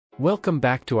Welcome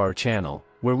back to our channel,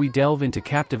 where we delve into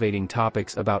captivating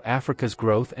topics about Africa's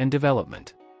growth and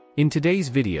development. In today's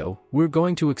video, we're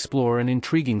going to explore an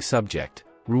intriguing subject: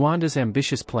 Rwanda's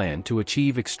ambitious plan to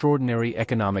achieve extraordinary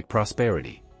economic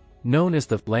prosperity. Known as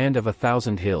the Land of a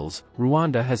Thousand Hills,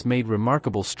 Rwanda has made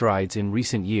remarkable strides in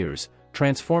recent years,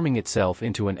 transforming itself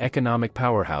into an economic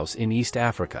powerhouse in East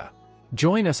Africa.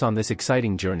 Join us on this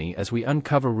exciting journey as we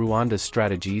uncover Rwanda's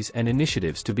strategies and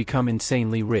initiatives to become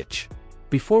insanely rich.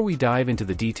 Before we dive into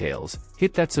the details,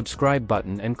 hit that subscribe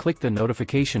button and click the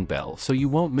notification bell so you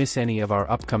won't miss any of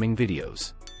our upcoming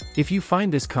videos. If you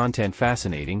find this content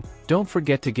fascinating, don't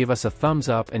forget to give us a thumbs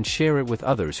up and share it with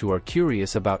others who are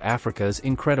curious about Africa's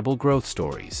incredible growth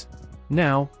stories.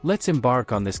 Now, let's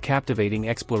embark on this captivating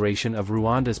exploration of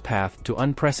Rwanda's path to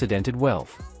unprecedented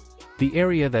wealth. The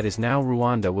area that is now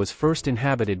Rwanda was first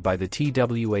inhabited by the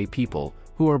Twa people,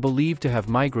 who are believed to have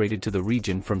migrated to the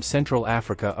region from Central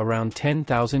Africa around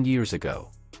 10,000 years ago.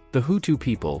 The Hutu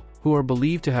people, who are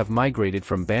believed to have migrated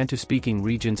from Bantu-speaking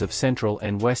regions of Central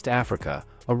and West Africa,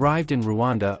 arrived in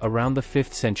Rwanda around the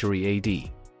 5th century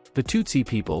AD. The Tutsi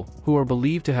people, who are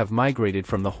believed to have migrated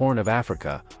from the Horn of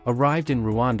Africa, arrived in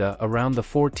Rwanda around the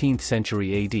 14th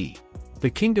century AD. The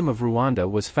Kingdom of Rwanda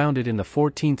was founded in the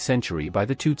 14th century by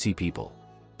the Tutsi people.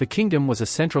 The kingdom was a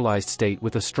centralized state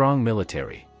with a strong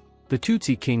military. The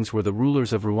Tutsi kings were the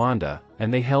rulers of Rwanda,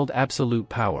 and they held absolute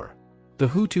power. The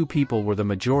Hutu people were the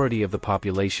majority of the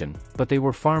population, but they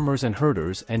were farmers and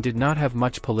herders and did not have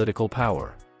much political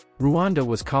power. Rwanda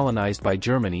was colonized by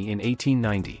Germany in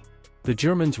 1890. The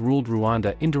Germans ruled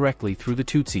Rwanda indirectly through the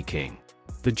Tutsi king.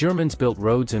 The Germans built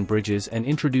roads and bridges and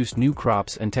introduced new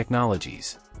crops and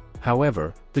technologies.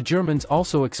 However, the Germans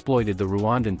also exploited the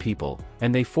Rwandan people,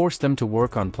 and they forced them to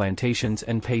work on plantations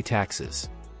and pay taxes.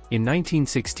 In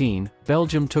 1916,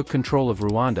 Belgium took control of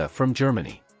Rwanda from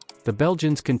Germany. The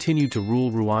Belgians continued to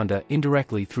rule Rwanda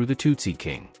indirectly through the Tutsi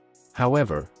king.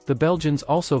 However, the Belgians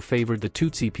also favored the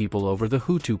Tutsi people over the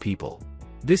Hutu people.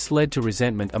 This led to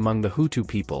resentment among the Hutu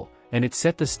people, and it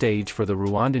set the stage for the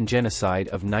Rwandan genocide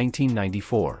of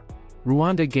 1994.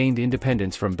 Rwanda gained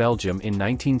independence from Belgium in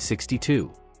 1962.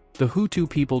 The Hutu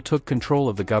people took control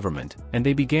of the government, and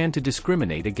they began to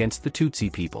discriminate against the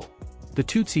Tutsi people. The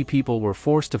Tutsi people were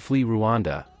forced to flee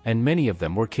Rwanda, and many of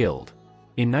them were killed.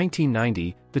 In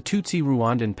 1990, the Tutsi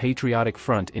Rwandan Patriotic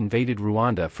Front invaded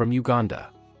Rwanda from Uganda.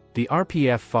 The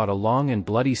RPF fought a long and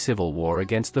bloody civil war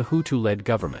against the Hutu-led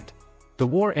government. The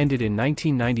war ended in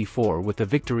 1994 with the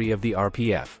victory of the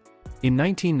RPF. In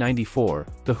 1994,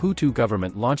 the Hutu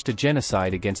government launched a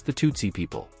genocide against the Tutsi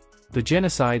people. The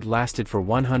genocide lasted for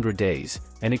 100 days,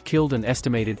 and it killed an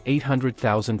estimated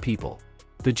 800,000 people.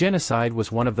 The genocide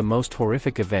was one of the most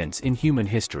horrific events in human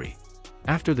history.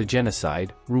 After the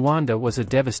genocide, Rwanda was a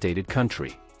devastated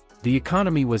country. The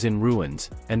economy was in ruins,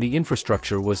 and the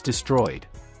infrastructure was destroyed.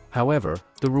 However,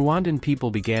 the Rwandan people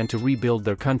began to rebuild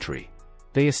their country.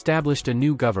 They established a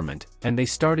new government, and they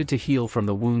started to heal from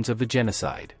the wounds of the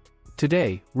genocide.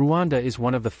 Today, Rwanda is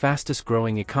one of the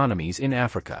fastest-growing economies in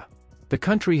Africa. The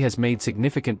country has made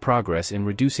significant progress in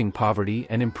reducing poverty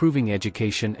and improving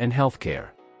education and healthcare.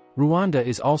 Rwanda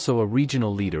is also a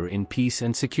regional leader in peace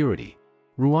and security.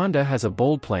 Rwanda has a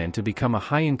bold plan to become a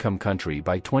high-income country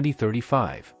by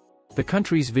 2035. The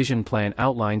country's vision plan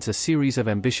outlines a series of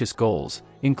ambitious goals,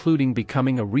 including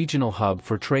becoming a regional hub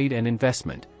for trade and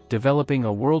investment, developing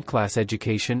a world-class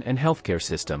education and healthcare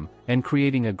system, and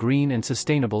creating a green and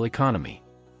sustainable economy.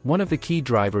 One of the key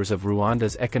drivers of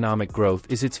Rwanda's economic growth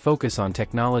is its focus on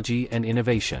technology and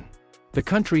innovation. The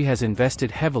country has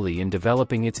invested heavily in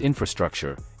developing its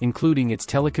infrastructure, including its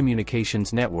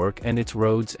telecommunications network and its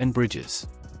roads and bridges.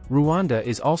 Rwanda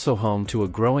is also home to a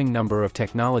growing number of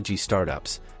technology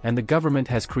startups, and the government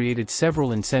has created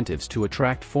several incentives to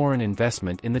attract foreign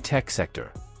investment in the tech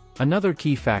sector. Another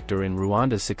key factor in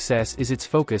Rwanda's success is its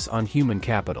focus on human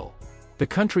capital. The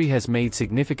country has made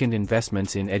significant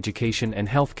investments in education and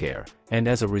healthcare, and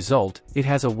as a result, it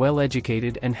has a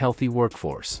well-educated and healthy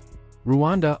workforce.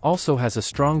 Rwanda also has a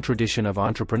strong tradition of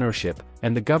entrepreneurship,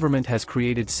 and the government has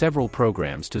created several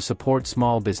programs to support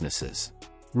small businesses.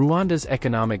 Rwanda's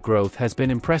economic growth has been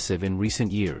impressive in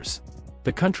recent years.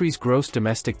 The country's gross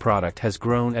domestic product has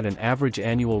grown at an average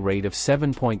annual rate of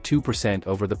 7.2%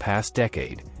 over the past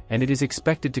decade, and it is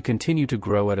expected to continue to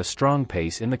grow at a strong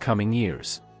pace in the coming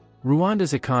years.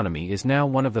 Rwanda's economy is now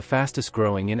one of the fastest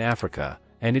growing in Africa,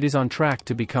 and it is on track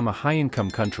to become a high-income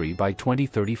country by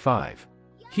 2035.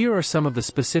 Here are some of the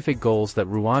specific goals that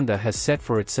Rwanda has set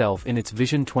for itself in its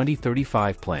Vision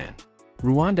 2035 plan.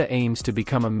 Rwanda aims to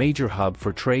become a major hub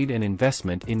for trade and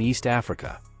investment in East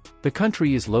Africa. The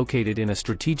country is located in a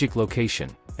strategic location,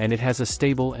 and it has a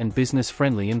stable and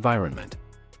business-friendly environment.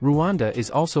 Rwanda is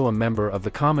also a member of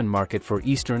the Common Market for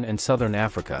Eastern and Southern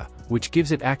Africa, which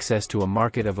gives it access to a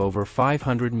market of over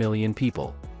 500 million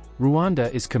people.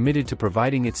 Rwanda is committed to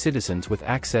providing its citizens with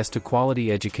access to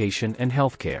quality education and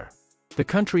healthcare. The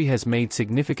country has made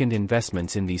significant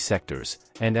investments in these sectors,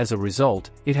 and as a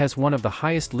result, it has one of the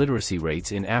highest literacy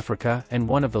rates in Africa and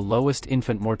one of the lowest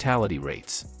infant mortality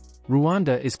rates.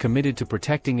 Rwanda is committed to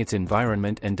protecting its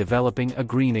environment and developing a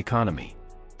green economy.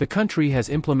 The country has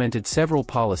implemented several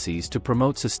policies to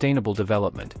promote sustainable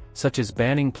development, such as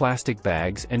banning plastic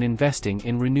bags and investing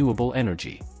in renewable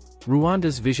energy.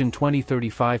 Rwanda's Vision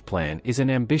 2035 plan is an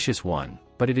ambitious one,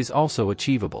 but it is also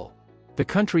achievable. The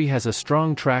country has a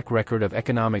strong track record of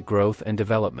economic growth and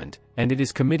development, and it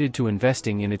is committed to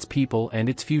investing in its people and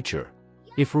its future.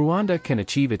 If Rwanda can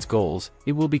achieve its goals,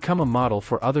 it will become a model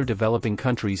for other developing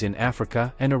countries in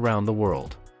Africa and around the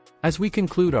world. As we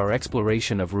conclude our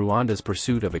exploration of Rwanda's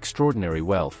pursuit of extraordinary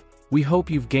wealth, we hope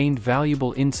you've gained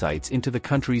valuable insights into the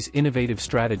country's innovative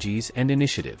strategies and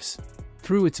initiatives.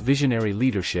 Through its visionary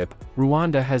leadership,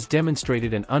 Rwanda has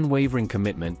demonstrated an unwavering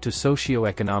commitment to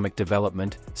socio-economic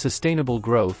development, sustainable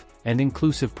growth, and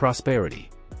inclusive prosperity.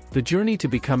 The journey to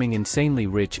becoming insanely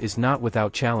rich is not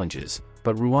without challenges,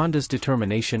 but Rwanda's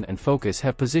determination and focus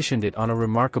have positioned it on a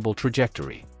remarkable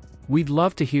trajectory. We'd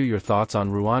love to hear your thoughts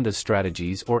on Rwanda's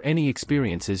strategies or any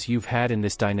experiences you've had in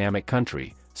this dynamic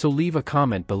country, so leave a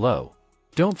comment below.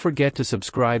 Don't forget to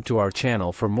subscribe to our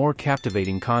channel for more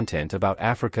captivating content about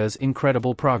Africa's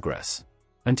incredible progress.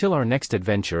 Until our next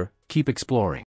adventure, keep exploring.